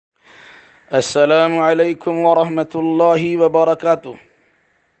السلام علیکم ورحمۃ اللہ وبرکاتہ۔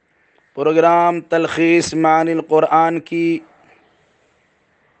 پروگرام تلخیص معانی القرآن کی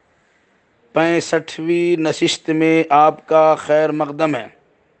 65ویں نشست میں آپ کا خیر مقدم ہے۔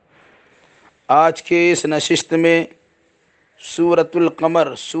 آج کے اس نشست میں سورۃ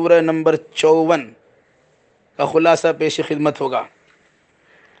القمر سورہ نمبر 54 کا خلاصہ پیش خدمت ہوگا۔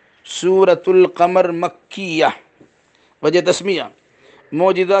 سورۃ القمر مکیہ، وجہ تسمیہ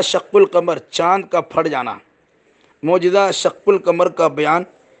موجودہ شق القمر، چاند کا پھٹ جانا۔ موجودہ شق القمر کا بیان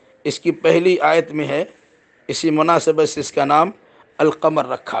اس کی پہلی آیت میں ہے، اسی مناسبت سے اس کا نام القمر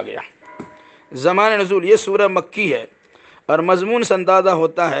رکھا گیا۔ زمان نزول، یہ سورہ مکی ہے اور مضمون سے اندازہ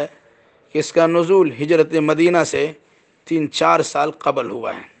ہوتا ہے کہ اس کا نزول ہجرت مدینہ سے 3-4 سال قبل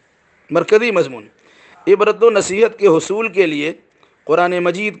ہوا ہے۔ مرکزی مضمون، عبرت و نصیحت کے حصول کے لیے قرآن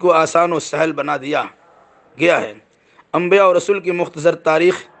مجید کو آسان و سہل بنا دیا گیا ہے۔ انبیاء اور رسول کی مختصر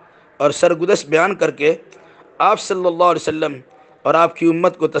تاریخ اور سرگزشت بیان کر کے آپ صلی اللہ علیہ وسلم اور آپ کی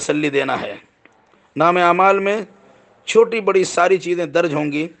امت کو تسلی دینا ہے۔ نام اعمال میں چھوٹی بڑی ساری چیزیں درج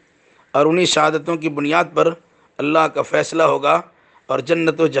ہوں گی اور انہی شہادتوں کی بنیاد پر اللہ کا فیصلہ ہوگا اور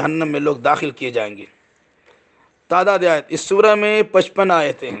جنت و جہنم میں لوگ داخل کیے جائیں گے۔ تعداد آیت، اس سورہ میں 55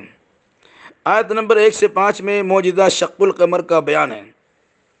 آیتیں ہیں۔ آیت نمبر 1 سے 5 میں موجودہ شق القمر کا بیان ہے،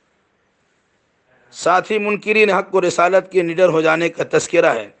 ساتھ ہی منکرین حق و رسالت کے نڈر ہو جانے کا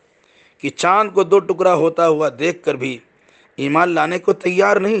تذکرہ ہے کہ چاند کو 2 ٹکڑا ہوتا ہوا دیکھ کر بھی ایمان لانے کو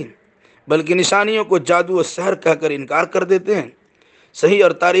تیار نہیں، بلکہ نشانیوں کو جادو و سحر کہہ کر انکار کر دیتے ہیں۔ صحیح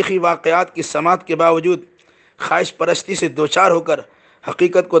اور تاریخی واقعات کی سماعت کے باوجود خواہش پرستی سے دوچار ہو کر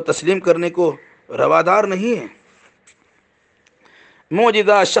حقیقت کو تسلیم کرنے کو روادار نہیں ہیں۔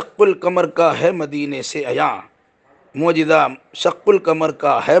 موجودہ شق القمر کا ہے مدینے سے عیاں، موجودہ شق القمر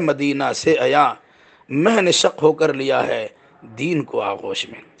کا ہے مدینہ سے عیاں، مہ نے شق ہو کر لیا ہے دین کو آغوش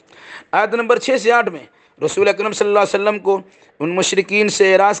میں۔ آیت نمبر 6 سے 8 میں رسول اکرم صلی اللہ علیہ وسلم کو ان مشرکین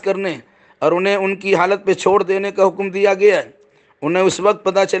سے اعراض کرنے اور انہیں ان کی حالت پہ چھوڑ دینے کا حکم دیا گیا ہے۔ انہیں اس وقت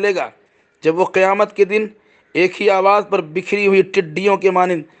پتہ چلے گا جب وہ قیامت کے دن ایک ہی آواز پر بکھری ہوئی ٹڈیوں کے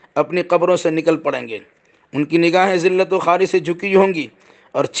مانند اپنی قبروں سے نکل پڑیں گے۔ ان کی نگاہیں ذلت و خواری سے جھکی ہوں گی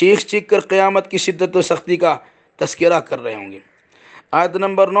اور چیخ چیخ کر قیامت کی شدت و سختی کا تذکرہ کر رہے ہوں گے۔ آیت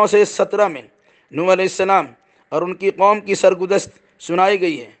نمبر 9 سے 17 میں نوح علیہ السلام اور ان کی قوم کی سرگزشت سنائی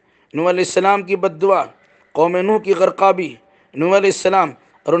گئی ہے۔ نوح علیہ السلام کی بد دعا، قوم نوح کی غرقابی، نوح علیہ السلام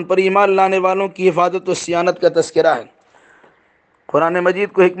اور ان پر ایمان لانے والوں کی حفاظت و صیانت کا تذکرہ ہے۔ قرآن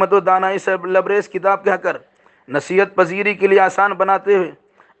مجید کو حکمت و دانائی سے لبریز کتاب کہہ کر نصیحت پذیری کے لیے آسان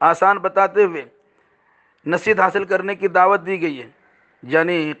بتاتے ہوئے نصیحت حاصل کرنے کی دعوت دی گئی ہے،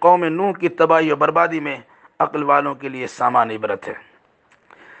 یعنی قوم نوح کی تباہی و بربادی میں عقل والوں کے لیے سامان عبرت ہے۔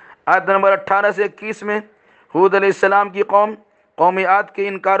 آیت نمبر 18 سے 21 میں ہود علیہ السلام کی قوم عاد کے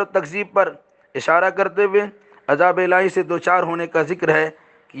انکار و تکذیب پر اشارہ کرتے ہوئے عذاب الہی سے دوچار ہونے کا ذکر ہے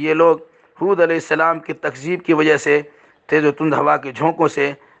کہ یہ لوگ ہود علیہ السلام کی تکذیب کی وجہ سے تیز و تند ہوا کے جھونکوں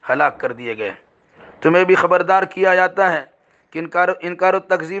سے ہلاک کر دیے گئے۔ تمہیں بھی خبردار کیا جاتا ہے کہ انکار و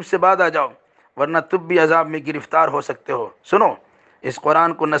تکذیب سے بعد آ جاؤ، ورنہ تم بھی عذاب میں گرفتار ہو سکتے ہو۔ سنو، اس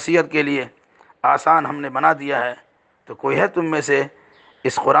قرآن کو نصیحت کے لیے آسان ہم نے بنا دیا ہے، تو کوئی ہے تم میں سے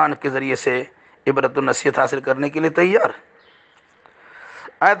اس قرآن کے ذریعے سے عبرت و نصیحت حاصل کرنے کے لیے تیار؟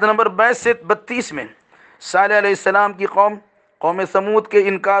 آیت نمبر 22 سے 32 میں صالح علیہ السلام کی قوم ثمود کے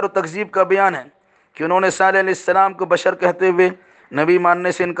انکار و تکذیب کا بیان ہے کہ انہوں نے صالح علیہ السلام کو بشر کہتے ہوئے نبی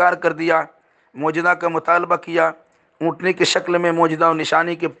ماننے سے انکار کر دیا، معجزہ کا مطالبہ کیا۔ اونٹنی کی شکل میں معجزہ و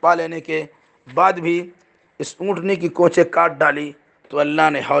نشانی کے پا لینے کے بعد بھی اس اونٹنی کی کوچیں کاٹ ڈالی تو اللہ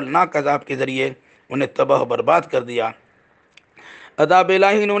نے ہولناک عذاب کے ذریعے انہیں تباہ و برباد کر دیا۔ عذاب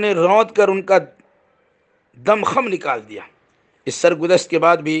الہی انہوں نے رونت کر ان کا دم خم نکال دیا۔ اس سرگزشت کے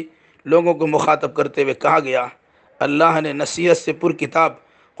بعد بھی لوگوں کو مخاطب کرتے ہوئے کہا گیا، اللہ نے نصیحت سے پر کتاب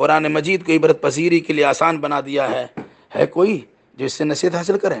قرآن مجید کو عبرت پذیری کے لیے آسان بنا دیا ہے کوئی جو اس سے نصیحت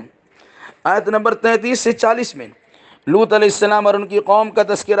حاصل کریں؟ آیت نمبر 33 سے 40 میں لوط علیہ السلام اور ان کی قوم کا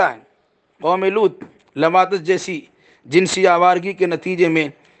تذکرہ ہے۔ قوم لوط لواطس جیسی جنسی آوارگی کے نتیجے میں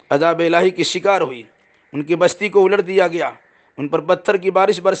عذاب الہی کی شکار ہوئی، ان کی بستی کو الٹ دیا گیا، ان پر پتھر کی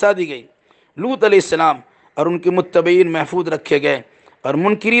بارش برسا دی گئی۔ لوط علیہ السلام اور ان کے متبعین محفوظ رکھے گئے اور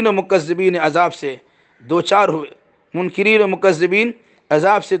منکرین و مکذبین عذاب سے دوچار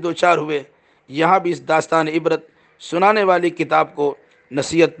ہوئے۔ یہاں بھی اس داستان عبرت سنانے والی کتاب کو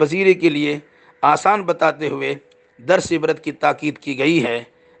نصیحت پذیری کے لیے آسان بتاتے ہوئے درس عبرت کی تاکید کی گئی ہے۔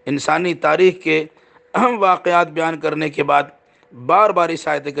 انسانی تاریخ کے اہم واقعات بیان کرنے کے بعد بار بار اس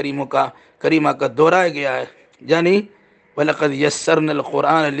آیت کریمہ کا دہرایا گیا ہے، یعنی وَلَقَدْ يَسَّرْنَا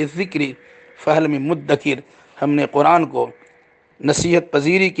الْقُرْآنَ لِلذِّكْرِ فَهَلْ مِن مُدَّكِرٍ۔ ہم نے قرآن کو نصیحت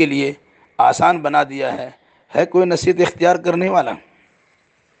پذیری کے لیے آسان بنا دیا ہے کوئی نصیحت اختیار کرنے والا؟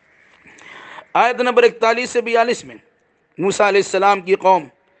 آیت نمبر 41 سے 42 میں موسیٰ علیہ السلام کی قوم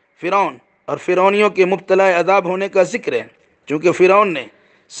فرعون اور فرعونیوں کے مبتلا عذاب ہونے کا ذکر ہے، چونکہ فرعون نے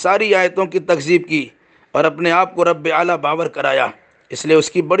ساری آیتوں کی تکذیب کی اور اپنے آپ کو رب اعلیٰ باور کرایا، اس لیے اس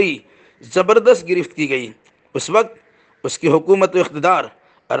کی بڑی زبردست گرفت کی گئی۔ اس وقت اس کی حکومت و اقتدار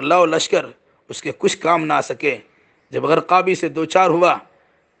اور لو لشکر اس کے کچھ کام نہ آ سکے۔ جب غرقابی سے دوچار ہوا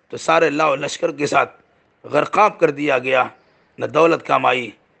تو سارے لو لشکر کے ساتھ غرقاب کر دیا گیا، نہ دولت کام آئی،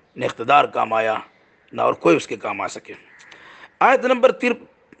 نہ اقتدار کام آیا، نہ اور کوئی اس کے کام آ سکے۔ آیت نمبر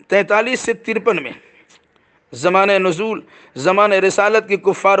 43 سے 53 میں زمانہ نزول، زمانہ رسالت کے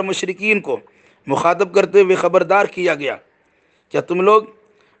کفار مشرکین کو مخاطب کرتے ہوئے خبردار کیا گیا، کیا تم لوگ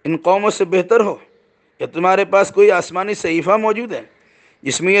ان قوموں سے بہتر ہو؟ یا تمہارے پاس کوئی آسمانی صحیفہ موجود ہے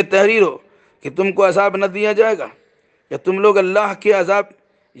جس میں یہ تحریر ہو کہ تم کو عذاب نہ دیا جائے گا؟ یا تم لوگ اللہ کے عذاب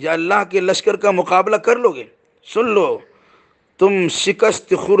یا اللہ کے لشکر کا مقابلہ کر لو گے؟ سن لو، تم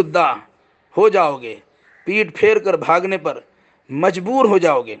شکست خوردہ ہو جاؤ گے، پیٹ پھیر کر بھاگنے پر مجبور ہو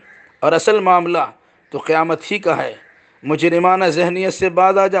جاؤ گے، اور اصل معاملہ تو قیامت ہی کا ہے۔ مجرمانہ ذہنیت سے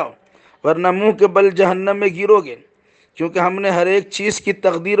باز آ جاؤ، ورنہ منہ کے بل جہنم میں گرو گے، کیونکہ ہم نے ہر ایک چیز کی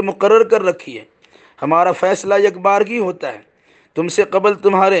تقدیر مقرر کر رکھی ہے، ہمارا فیصلہ یک بارگی ہوتا ہے۔ تم سے قبل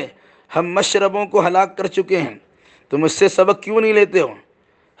تمہارے ہم مشربوں کو ہلاک کر چکے ہیں، تم اس سے سبق کیوں نہیں لیتے ہو؟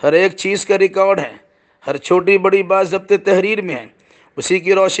 ہر ایک چیز کا ریکارڈ ہے، ہر چھوٹی بڑی بات ضبط تحریر میں ہے، اسی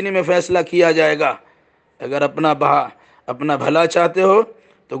کی روشنی میں فیصلہ کیا جائے گا۔ اگر اپنا بھلا چاہتے ہو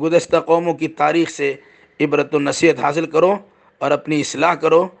تو گزشتہ قوموں کی تاریخ سے عبرت و نصیحت حاصل کرو اور اپنی اصلاح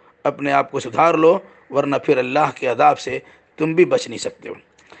کرو، اپنے آپ کو سدھار لو، ورنہ پھر اللہ کے عذاب سے تم بھی بچ نہیں سکتے ہو۔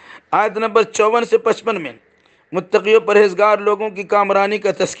 آیت نمبر 54 سے 55 میں متقی و پرہیزگار لوگوں کی کامرانی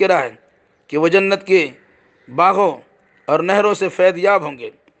کا تذکرہ ہے کہ وہ جنت کے باغوں اور نہروں سے فیض یاب ہوں گے۔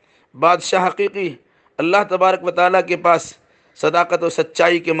 بادشاہ حقیقی اللہ تبارک و تعالیٰ کے پاس صداقت و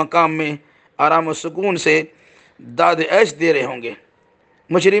سچائی کے مقام میں آرام و سکون سے داد عیش دے رہے ہوں گے۔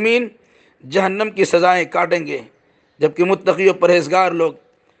 مجرمین جہنم کی سزائیں کاٹیں گے، جبکہ متقی و پرہیزگار لوگ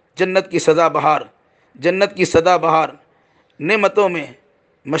جنت کی سدا بہار نعمتوں میں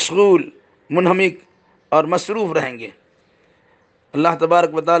مشغول، منہمک اور مصروف رہیں گے۔ اللہ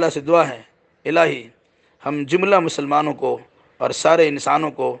تبارک و تعالیٰ سے دعا ہے، الہی ہم جملہ مسلمانوں کو اور سارے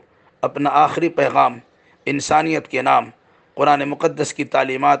انسانوں کو اپنا آخری پیغام انسانیت کے نام قرآن مقدس کی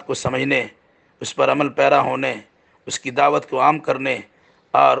تعلیمات کو سمجھنے، اس پر عمل پیرا ہونے، اس کی دعوت کو عام کرنے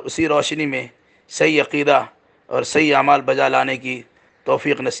اور اسی روشنی میں صحیح عقیدہ اور صحیح اعمال بجا لانے کی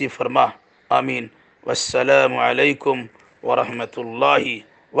توفیق نصیب فرما، آمین۔ والسلام علیکم ورحمۃ اللہ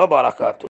وبرکاتہ۔